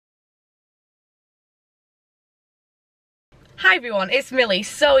Hi everyone, it's Millie.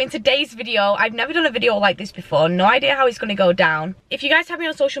 So in today's video, I've never done a video like this before, no idea how it's going to go down. If you guys have me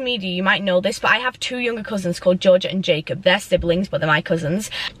on social media, you might know this, but I have two younger cousins called Georgia and Jacob. They're siblings, but they're my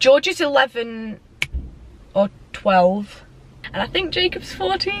cousins. Georgia's 11 or 12. And I think Jacob's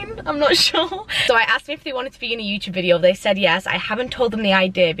 14, I'm not sure. So I asked them if they wanted to be in a YouTube video. They said yes. I haven't told them the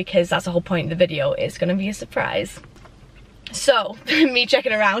idea because that's the whole point of the video. It's going to be a surprise. So, me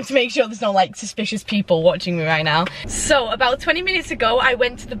checking around to make sure there's no like suspicious people watching me right now. So, about 20 minutes ago, I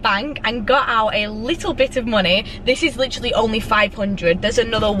went to the bank and got out a little bit of money. This is literally only 500. There's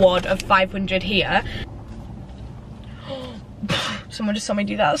another wad of 500 here. Someone just saw me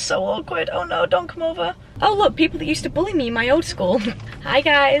do that. That's so awkward. Oh no, don't come over. Oh look, people that used to bully me in my old school. Hi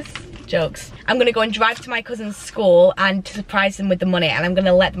guys. Jokes. I'm gonna go and drive to my cousin's school and to surprise them with the money, and I'm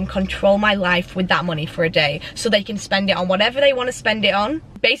gonna let them control my life with that money for a day so they can spend it on whatever they want to spend it on.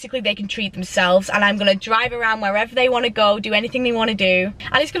 Basically they can treat themselves, and I'm gonna drive around wherever they want to go, do anything they want to do,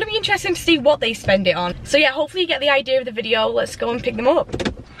 and it's gonna be interesting to see what they spend it on. So yeah, hopefully you get the idea of the video. Let's go and pick them up.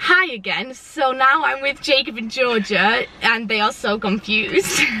 Hi again. So now I'm with Jacob and Georgia and they are so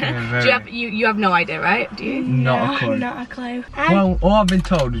confused. Yeah, you have no idea, right? Do you? Not a clue. Not a clue. Well, all I've been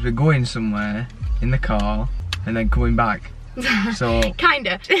told is we're going somewhere in the car and then coming back. So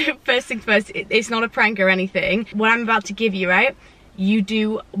kinda. First thing first, it's not a prank or anything. What I'm about to give you, right? You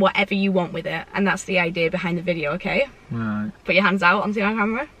do whatever you want with it, and that's the idea behind the video, okay? right. Put your hands out onto your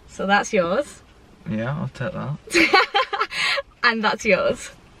camera. So that's yours. Yeah, I'll take that. And that's yours.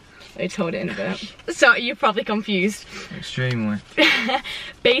 Let's hold it in a bit. So you're probably confused. Extremely.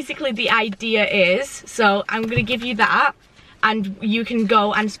 Basically the idea is, so I'm gonna give you that and you can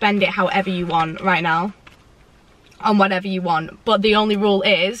go and spend it however you want right now. On whatever you want. But the only rule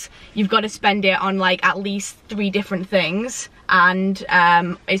is you've got to spend it on like at least 3 different things, and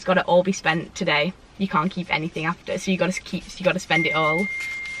it's got to all be spent today. You can't keep anything after, so you got to spend it all.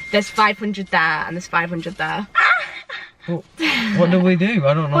 There's 500 there and there's 500 there. Well, what do we do?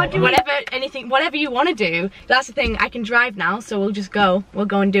 I don't know. Whatever you want to do. That's the thing, I can drive now, so we'll just go. We'll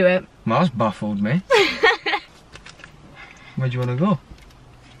go and do it. Well, that's baffled me. Where do you want to go?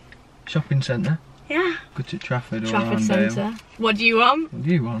 Shopping centre? Yeah. Go to Trafford or Trafford Arndale. Centre. What do you want? What do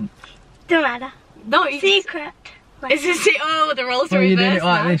you want? Don't matter. No, Secret. Is this it? Oh, the roles are Oh, you reversed did it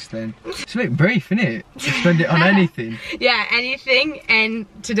like now. this then? It's a bit brief, isn't it? Spend it on anything. Yeah, anything, and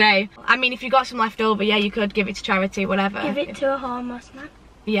today. I mean, if you got some left over, yeah, you could give it to charity, whatever. Give it to a homeless man.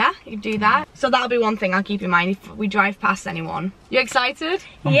 Yeah, you do that. So that'll be one thing I'll keep in mind if we drive past anyone. You excited?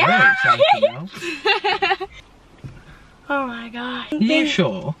 I'm Yeah. very excited now. Oh my god. Are you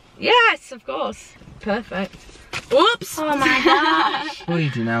sure? Yes, of course. Perfect. Oops! Oh my gosh. What are you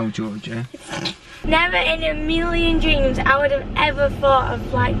doing now, Georgia? Never in a million dreams I would have ever thought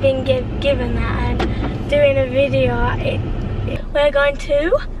of like being given that and doing a video. We're going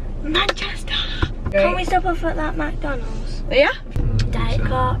to Manchester. Great. Can we stop off at that McDonald's? Yeah? Diet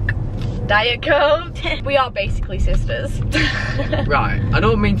Coke. Diet Coke. We are basically sisters. Right, I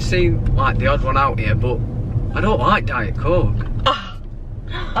don't mean to seem like the odd one out here, but I don't like Diet Coke.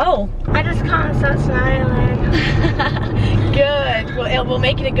 Oh. I just can't stop smiling. Good. Well, we'll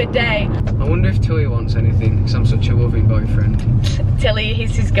make it a good day. I wonder if Tilly wants anything, because I'm such a loving boyfriend. Tilly,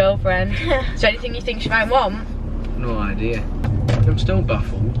 he's his girlfriend. Is there anything you think she might want? No idea. I'm still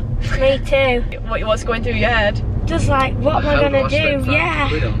baffled. Me too. What's going through your head? Just like, what am I gonna do? Yeah.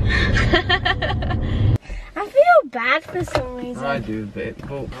 I feel bad for some reason. I do a bit,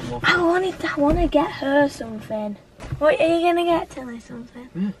 but I'm off. I want to get her something. What are you gonna get, Tilly? Something?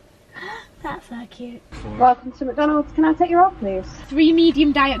 Yeah. That's so cute. Welcome to McDonald's. Can I take your order, please? 3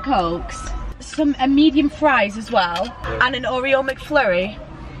 medium Diet Cokes, a medium fries as well, and an Oreo McFlurry.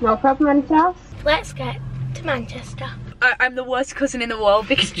 No problem. Anything else? Let's get to Manchester. I'm the worst cousin in the world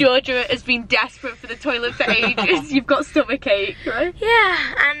because Georgia has been desperate for the toilet for ages. You've got stomachache, right? Yeah,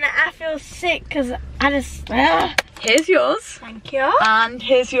 and I feel sick because I just. Here's yours. Thank you. And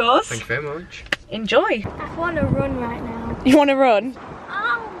here's yours. Thank you very much. Enjoy. I want to run right now. You want to run?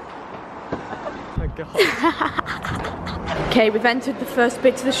 Oh. Oh my god. Okay, we've entered the first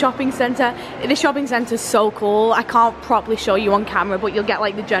bit to the shopping centre. The shopping centre's so cool. I can't properly show you on camera, but you'll get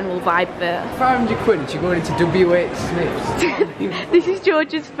like the general vibe of it. 500 quid and you're going into WH Smith's. This is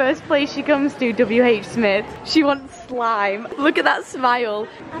Georgia's first place she comes to, WH Smith. She wants slime. Look at that smile.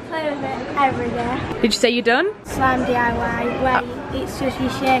 I play with it every day. Did you say you're done? Slime DIY, where it's just you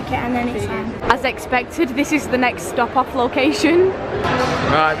shake it and then it's slime. As expected, this is the next stop-off location.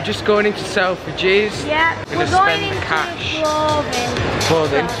 Right, we're just going into Selfridges. Yeah, We're gonna going spend into cash.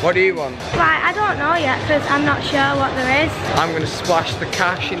 clothing. What do you want? Right, I don't know yet because I'm not sure what there is. I'm gonna splash the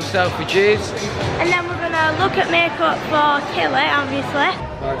cash in Selfridges. And then we're gonna look at makeup for Tilly, obviously.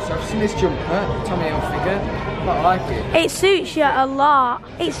 Right, so I've seen this jumper, Tommy Hilfiger. I like it. It suits you a lot.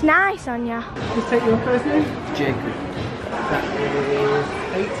 It's nice on you. Just take your first name? Jacob. That is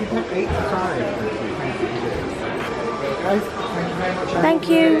 85. Guys, thank you very much. Thank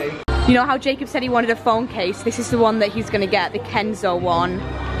you. You know how Jacob said he wanted a phone case? This is the one that he's gonna get, the Kenzo one.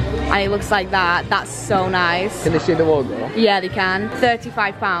 And it looks like that. That's so nice. Can they see the logo? Yeah, they can.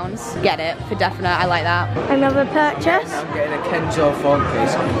 £35. Get it for definite. I like that. Another purchase. I'm getting a Kenzo phone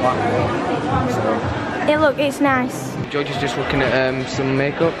case on the black one. So. Look, it's nice. George is just looking at some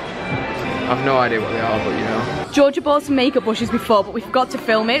makeup. I've no idea what they are, but you know. Georgia bought some makeup brushes before, but we forgot to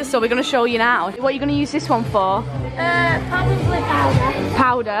film it, so we're going to show you now. What are you going to use this one for? Probably powder.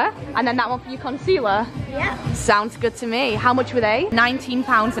 Powder? And then that one for your concealer? Yeah. Sounds good to me. How much were they?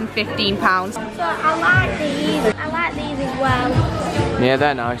 £19 and £15. So I like these. I like these as well. Yeah,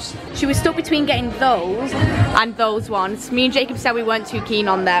 they're nice. She was stuck between getting those and those ones. Me and Jacob said we weren't too keen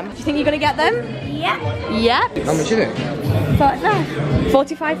on them. Do you think you're going to get them? Yeah. Yeah. How much is it?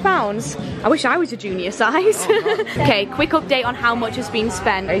 £45. I wish I was a junior size. Okay, quick update on how much has been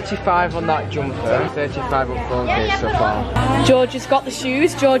spent. 85 on that jumper, 35 on phone case so far. Georgia's got the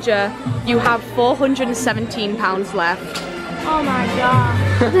shoes. Georgia, you have £417 left. Oh my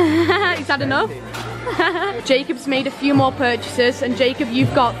god. Is that enough? Jacob's made a few more purchases, and Jacob,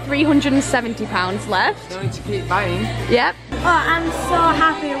 you've got £370 left. Don't need to keep buying. Yep. Oh, I'm so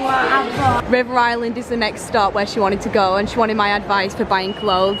happy with what I've got. River Island is the next stop where she wanted to go, and she wanted my advice for buying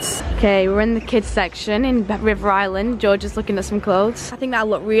clothes. Okay, we're in the kids section in River Island. George is looking at some clothes. I think that'll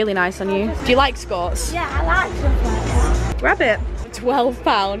look really nice on you. Do you like skirts? Yeah, I like stuff like that. Grab it.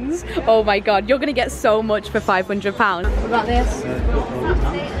 £12. Oh my god, you're gonna get so much for £500. What about this?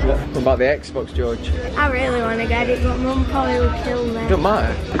 What about the Xbox, George? I really want to get it, but Mum probably would kill me. Don't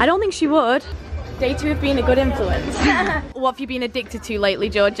matter. I don't think she would. Day 2 of being a good influence. What have you been addicted to lately,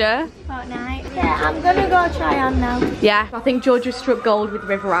 Georgia? Fortnite. Yeah, I'm gonna go try on now. Yeah, I think Georgia struck gold with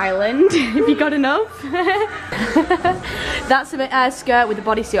River Island. Have you got enough? That's a skirt with a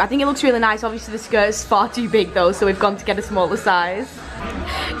bodysuit. I think it looks really nice. Obviously the skirt is far too big though, so we've gone to get a smaller size.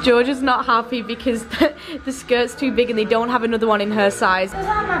 Georgia's not happy because the skirt's too big and they don't have another one in her size. Those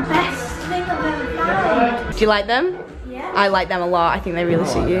are my best thing I've ever found. Do you like them? Yeah. I like them a lot. I think they really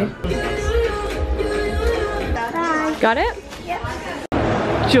suit you. Bye. Got it? Yep.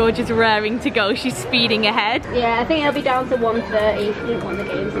 George is raring to go. She's speeding ahead. Yeah, I think it'll be down to 1:30. She didn't want the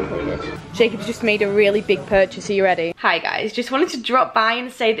games included. Jacob's just made a really big purchase. Are you ready? Hi guys, just wanted to drop by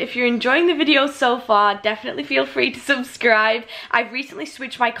and say that if you're enjoying the video so far, definitely feel free to subscribe. I've recently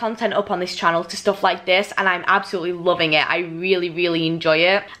switched my content up on this channel to stuff like this and I'm absolutely loving it. I really enjoy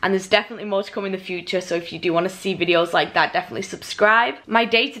it, and there's definitely more to come in the future, so if you do want to see videos like that, definitely subscribe. My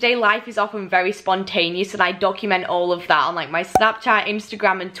day-to-day life is often very spontaneous and I document all of that on like my Snapchat,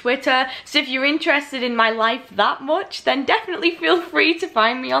 Instagram and Twitter, so if you're interested in my life that much, then definitely feel free to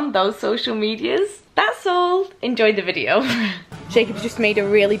find me on those social medias. That's all. Enjoy the video. Jacob's just made a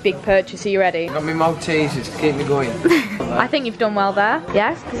really big purchase. Are you ready? Got me Maltesers to keep me going. I think you've done well there.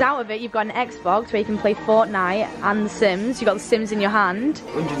 Yes, because out of it you've got an Xbox where you can play Fortnite and The Sims. You've got The Sims in your hand.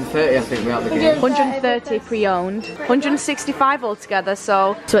 130 I think we out the game. 130 pre-owned. 165 altogether,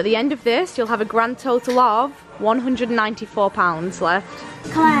 so at the end of this you'll have a grand total of £194 left.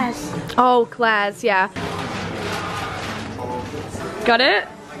 Claire's. Oh, Claire's, yeah. Got it?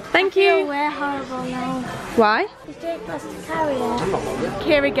 Thank you. We're horrible now. Why? Because Jake has to carry it.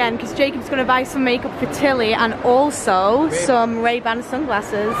 Here again, because Jacob's going to buy some makeup for Tilly and also some Ray-Ban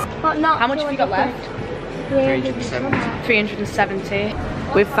sunglasses. But not How much have you got left? 370. 370.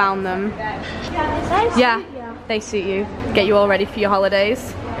 We've found them. Yeah. Yeah, they suit you. Get you all ready for your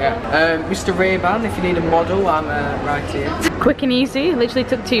holidays. Yeah. Mr. Ray-Ban, if you need a model, I'm right here. Quick and easy. Literally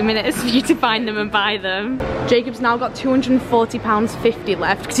took 2 minutes for you to find them and buy them. Jacob's now got £240.50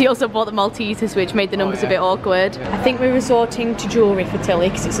 left because he also bought the Maltesers, which made the numbers a bit awkward. I think we're resorting to jewellery for Tilly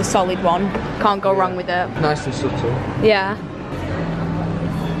because it's a solid one. Can't go wrong with it. Nice and subtle. Yeah.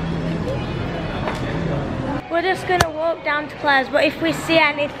 We're just gonna walk down to Claire's, but if we see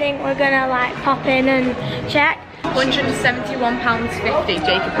anything, we're gonna like pop in and check. £171.50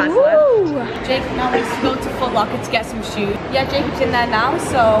 Jacob has left. Jacob now needs to go to Foot Locker to get some shoes. Yeah, Jacob's in there now,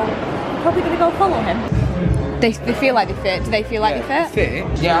 so I'm probably gonna go follow him. They feel like they fit. Do they feel like they fit?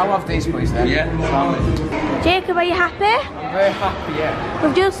 Fit? Yeah, I'll have these please then. Yeah. Jacob, are you happy? Very happy, yeah.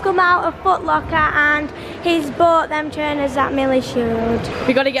 We've just come out of Foot Locker and he's bought them trainers that Millie showed.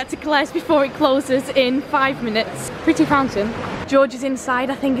 We got to get to Claire's before it closes in 5 minutes. Pretty fountain. George is inside.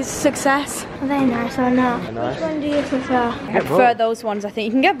 I think it's a success. Are they nice or not? Nice. Which one do you prefer? I prefer those ones. I think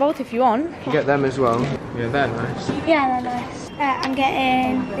you can get both if you want. You can get them as well. Yeah, they're nice. Yeah, they're nice. I'm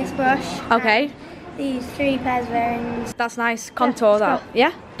getting this brush. Okay. These 3 pairs of earrings. That's nice. Contour that.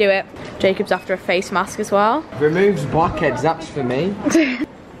 Yeah, do it. Jacob's after a face mask as well. Removes blackheads, that's for me.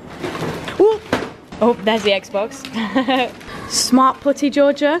 Oh, there's the Xbox. Smart putty,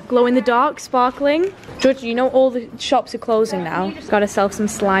 Georgia. Glow in the dark, sparkling. Georgia, you know all the shops are closing now. Gotta sell some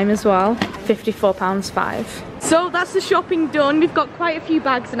slime as well. £54.5. So that's the shopping done. We've got quite a few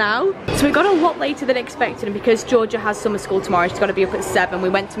bags now. So we got a lot later than expected, and because Georgia has summer school tomorrow, she's got to be up at 7. We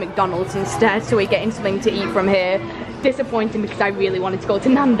went to McDonald's instead, so we're getting something to eat from here. Disappointing because I really wanted to go to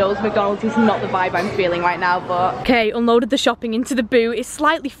Nando's. McDonald's is not the vibe I'm feeling right now, but okay, unloaded the shopping into the boot. It's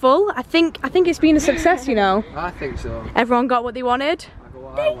slightly full. I think it's been a success, you know. I think so. Everyone got what they wanted.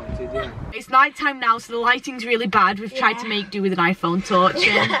 I wanted, yeah. It's night time now, so the lighting's really bad. We've tried to make do with an iPhone torch,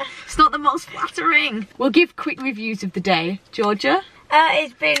 and it's not the most flattering. We'll give quick reviews of the day. Georgia?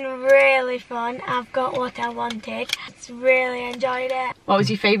 It's been really fun. I've got what I wanted. It's really enjoyed it. What was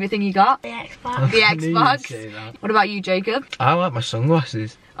your favourite thing you got? The Xbox. The I knew you'd Xbox. say that. What about you, Jacob? I like my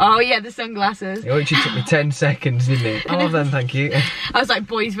sunglasses. Oh yeah, the sunglasses. It actually took me 10 seconds, didn't it? Oh, then thank you. I was like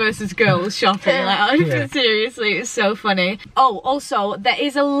boys versus girls shopping. Like, Yeah. seriously, it was so funny. Oh, also, there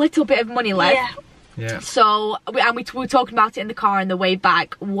is a little bit of money left. Yeah. Yeah. So, we were talking about it in the car on the way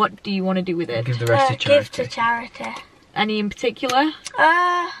back. What do you want to do with it? Give the rest to charity. Give to charity. Any in particular?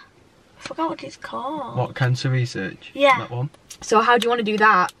 I forgot what it's called. What, cancer research? Yeah. That one? So how do you want to do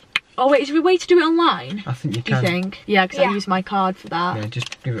that? Oh wait, is there a way to do it online? I think you Do you can. think? Yeah, because I use my card for that. Yeah,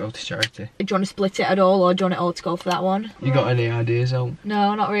 just give it all to charity. Do you want to split it at all, or do you want it all to go for that one? You got any ideas, El?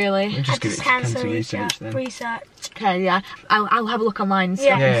 No, not really. You just give it to cancer research then. Research. Okay, yeah. I'll have a look online so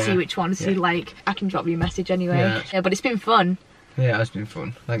I can see which one. See, like, I can drop you a message anyway. Yeah, but it's been fun. Yeah, it has been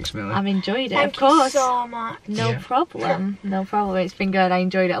fun. Thanks, Millie. I've enjoyed it, Thank of course. you so much. No problem. No problem. It's been good. I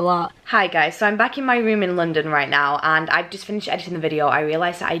enjoyed it a lot. Hi guys, so I'm back in my room in London right now, and I've just finished editing the video. I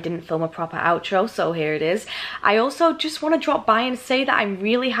realised that I didn't film a proper outro, so here it is. I also just want to drop by and say that I'm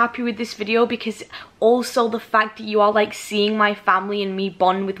really happy with this video, because also the fact that you are like seeing my family and me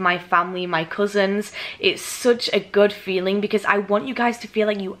bond with my family, my cousins, it's such a good feeling, because I want you guys to feel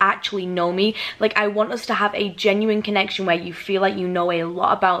like you actually know me. Like, I want us to have a genuine connection where you feel like you know a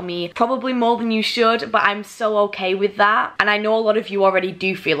lot about me, probably more than you should, but I'm so okay with that. And I know a lot of you already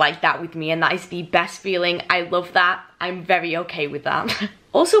do feel like that with me, and that is the best feeling. I love that. I'm very okay with that.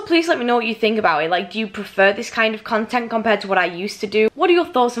 Also, please let me know what you think about it. Like, do you prefer this kind of content compared to what I used to do? What are your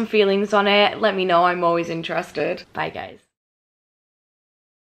thoughts and feelings on it? Let me know. I'm always interested. Bye, guys.